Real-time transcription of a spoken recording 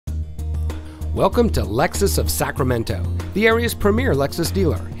Welcome to Lexus of Sacramento, the area's premier Lexus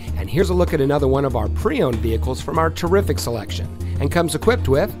dealer. And here's a look at another one of our pre-owned vehicles from our terrific selection, and comes equipped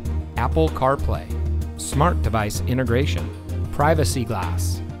with Apple CarPlay, smart device integration, privacy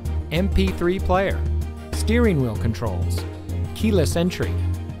glass, MP3 player, steering wheel controls, keyless entry,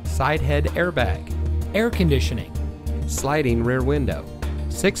 side head airbag, air conditioning, sliding rear window,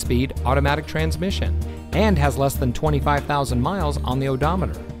 6-speed automatic transmission, and has less than 25,000 miles on the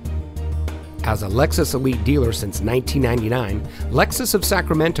odometer. As a Lexus Elite dealer since 1999, Lexus of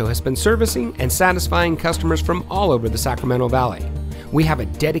Sacramento has been servicing and satisfying customers from all over the Sacramento Valley. We have a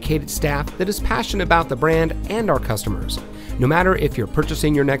dedicated staff that is passionate about the brand and our customers. No matter if you're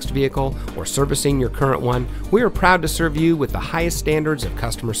purchasing your next vehicle or servicing your current one, we are proud to serve you with the highest standards of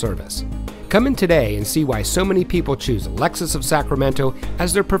customer service. Come in today and see why so many people choose Lexus of Sacramento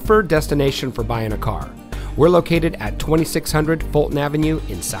as their preferred destination for buying a car. We're located at 2600 Fulton Avenue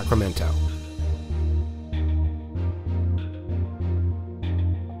in Sacramento.